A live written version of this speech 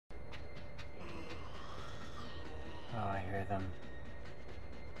them.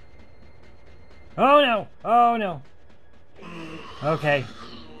 Oh no! Oh no! Okay.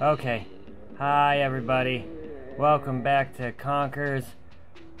 Okay. Hi everybody. Welcome back to Conker's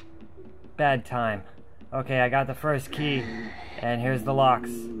Bad Time. Okay, I got the first key. And here's the locks.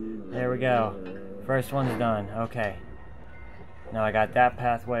 There we go. First one's done. Okay. Now I got that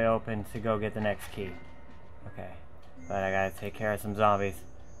pathway open to go get the next key. Okay. But I gotta take care of some zombies.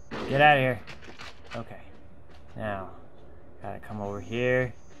 Get out of here. Okay. Now, gotta come over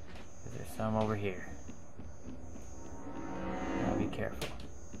here. There's some over here. Gotta be careful.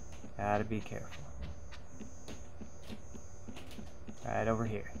 Gotta be careful. Right over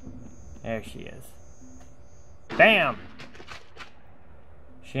here. There she is. BAM!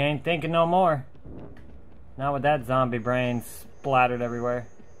 She ain't thinking no more. Not with that zombie brain splattered everywhere.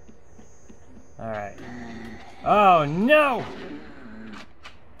 Alright. Oh no!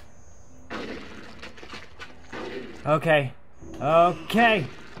 Okay. Okay.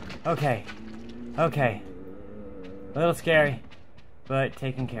 Okay. Okay. A little scary, but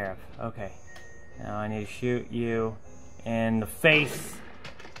taken care of. Okay. Now I need to shoot you in the face.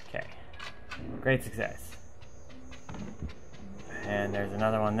 Okay. Great success. And there's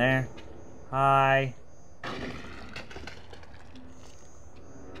another one there. Hi.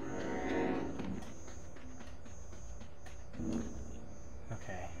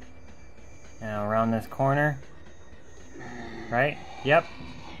 Okay. Now around this corner. Right? Yep.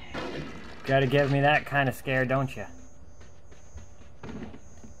 Gotta give me that kind of scare, don't you?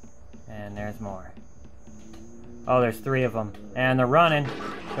 And there's more. Oh, there's 3 of them. And they're running.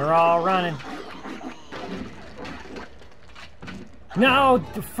 They're all running. No!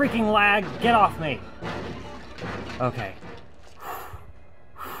 The freaking lag! Get off me! Okay.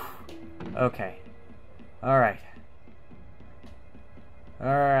 Okay. Alright.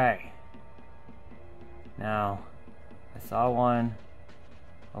 Alright. Now, I saw one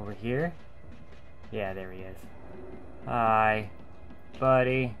over here. Yeah, there he is. Hi,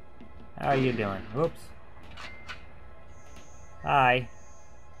 buddy. How are you doing? Whoops. Hi.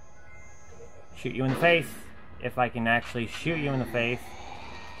 Shoot you in the face. If I can actually shoot you in the face.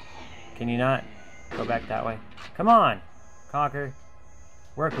 Can you not? Go back that way. Come on, Conker.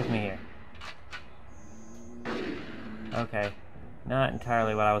 Work with me here. Okay. Not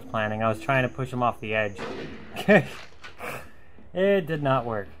entirely what I was planning. I was trying to push him off the edge. It did not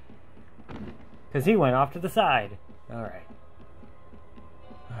work. Because he went off to the side. Alright.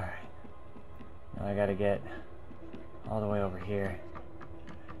 Alright. Now I gotta get all the way over here.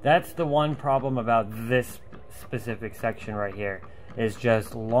 That's the one problem about this specific section right here. Is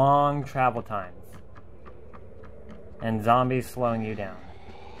just long travel times. And zombies slowing you down.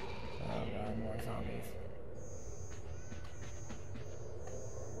 Oh god, more zombies.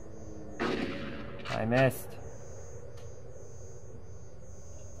 I missed.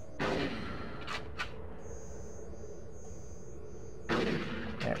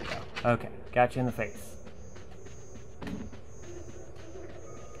 There we go. Okay, got you in the face.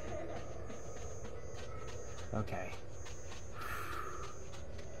 Okay.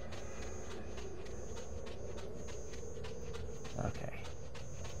 Okay.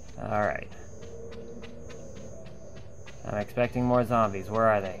 Alright. I'm expecting more zombies. Where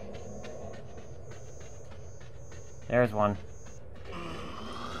are they? There's one.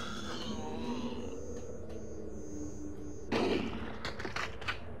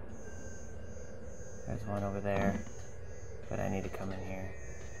 There's one over there. But I need to come in here.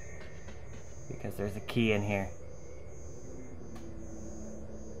 Because there's a key in here.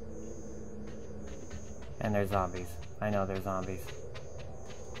 And there's zombies. I know there's zombies.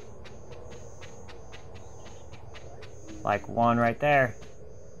 Like one right there.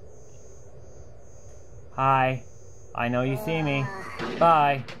 Hi. I know you see me.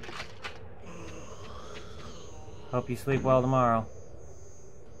 Bye. Hope you sleep well tomorrow.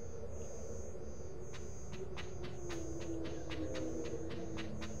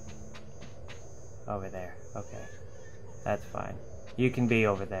 Over there. Okay. That's fine. You can be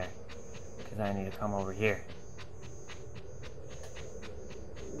over there. Because I need to come over here.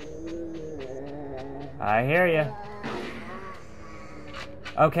 I hear ya.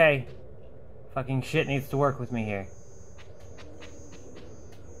 Okay. Fucking shit needs to work with me here.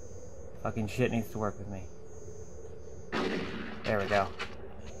 Fucking shit needs to work with me. There we go.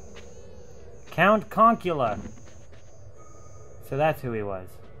 Count Concula. So that's who he was.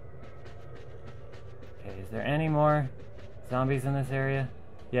 Okay, is there any more zombies in this area?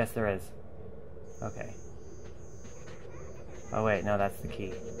 Yes, there is. Okay. Oh wait, no, that's the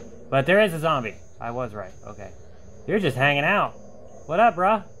key. But there is a zombie. I was right. Okay. You're just hanging out. What up,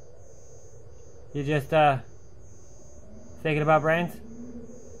 bruh? You just, Thinking about brains?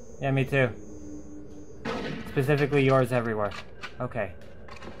 Yeah, me too. Specifically yours everywhere. Okay.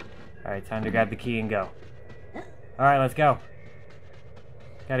 Alright, time to grab the key and go. Alright, let's go.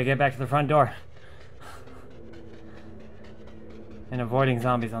 Gotta get back to the front door. And avoiding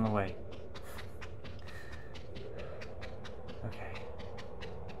zombies on the way. Okay.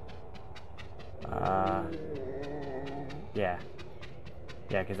 Yeah.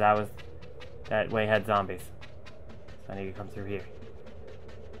 Yeah, because that way had zombies. So I need to come through here.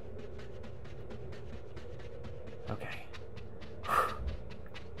 Okay. Whew.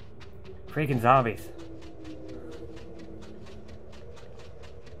 Freaking zombies.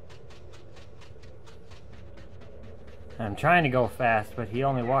 I'm trying to go fast, but he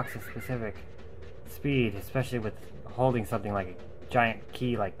only walks a specific speed, especially with holding something like a giant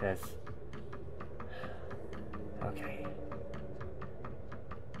key like this. Okay.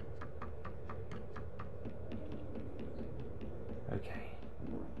 Okay.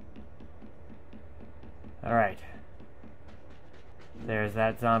 Alright. There's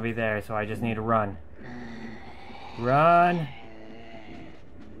that zombie there, so I just need to run. Run!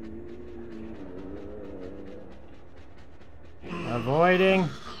 Avoiding.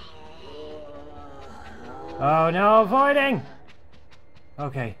 Oh no, avoiding!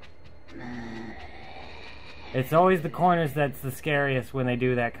 Okay. It's always the corners that's the scariest when they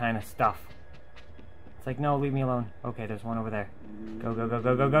do that kind of stuff. It's like, no, leave me alone. Okay, there's one over there. Go, go, go,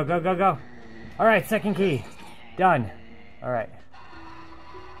 go, go, go, go, go, go! Alright, second key. Done. Alright.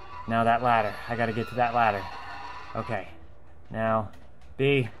 Now that ladder. I gotta get to that ladder. Okay. Now,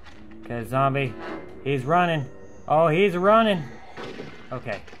 B. Because zombie. He's running. Oh, he's running.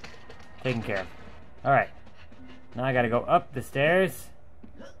 Okay. Taken care of. Alright. Now I gotta go up the stairs.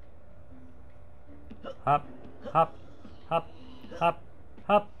 Hop, hop, hop, hop,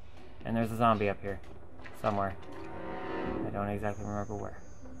 hop. And there's a zombie up here. Somewhere. I don't exactly remember where.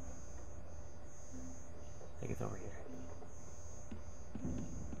 I think it's over here.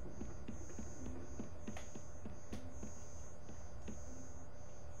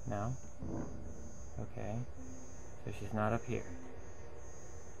 No? Okay. So she's not up here.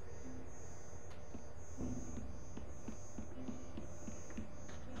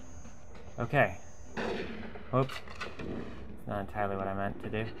 Okay. Whoops. It's not entirely what I meant to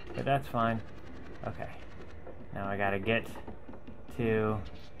do, but that's fine. Okay. Now I gotta get to...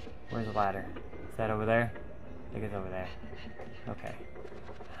 Where's the ladder? Is that over there? I think it's over there. Okay.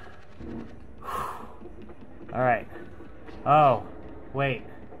 Alright. Oh, wait.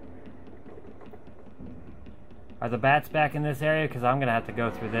 Are the bats back in this area? Because I'm gonna have to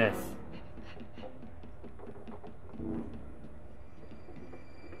go through this.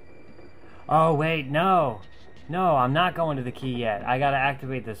 Oh, wait, no. No, I'm not going to the key yet. I gotta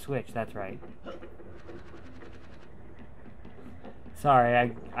activate the switch, that's right.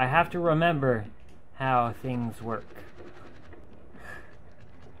 Sorry, I have to remember how things work.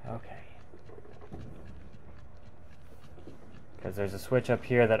 Okay. Because there's a switch up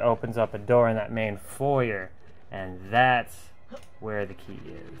here that opens up a door in that main foyer, and that's where the key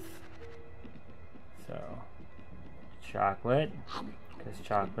is. So, chocolate, because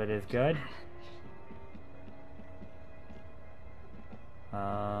chocolate is good.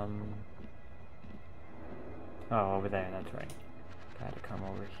 Oh, over there, that's right. Gotta come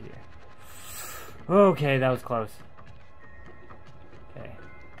over here. Okay, that was close. Okay,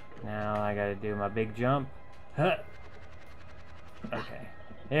 now I gotta do my big jump. Huh. Okay,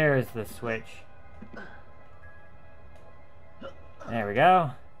 there's the switch. There we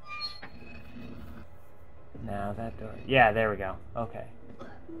go. Now that door. Yeah, there we go. Okay.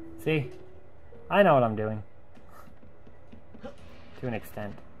 See? I know what I'm doing. To an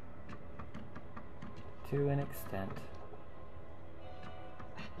extent. To an extent.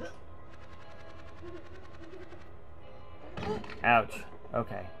 Ouch.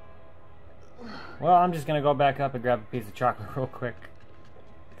 Okay. Well, I'm just gonna go back up and grab a piece of chocolate real quick.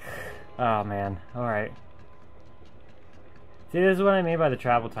 Oh, man. Alright. See, this is what I mean by the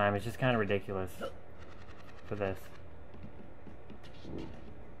travel time. It's just kind of ridiculous for this.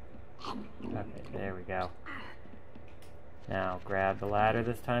 Okay, there we go. Now, grab the ladder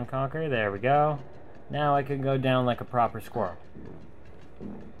this time, Conker. There we go. Now I can go down like a proper squirrel.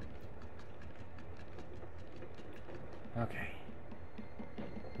 Okay.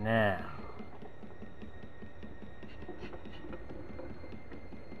 Now.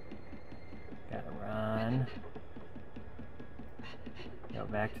 Gotta run. Go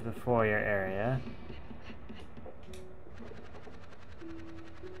back to the foyer area.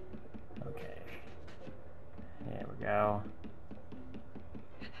 Okay. There we go.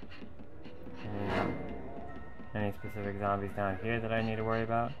 Any any specific zombies down here that I need to worry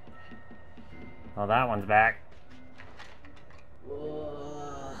about? Well, that one's back.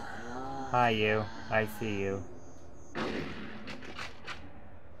 Hi, you. I see you.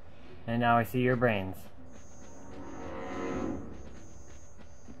 And now I see your brains.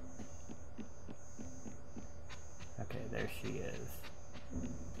 Okay, there she is.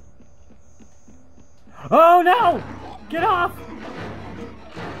 Oh no! Get off!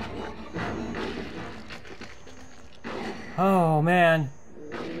 Oh man.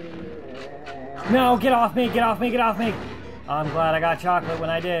 No, get off me, get off me, get off me! I'm glad I got chocolate when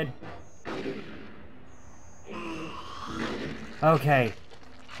I did. Okay.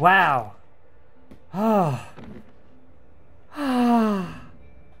 Wow. Oh.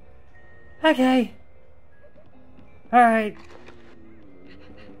 Okay. Alright.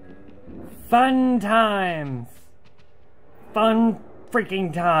 Fun times. Fun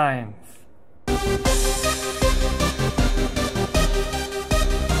freaking times.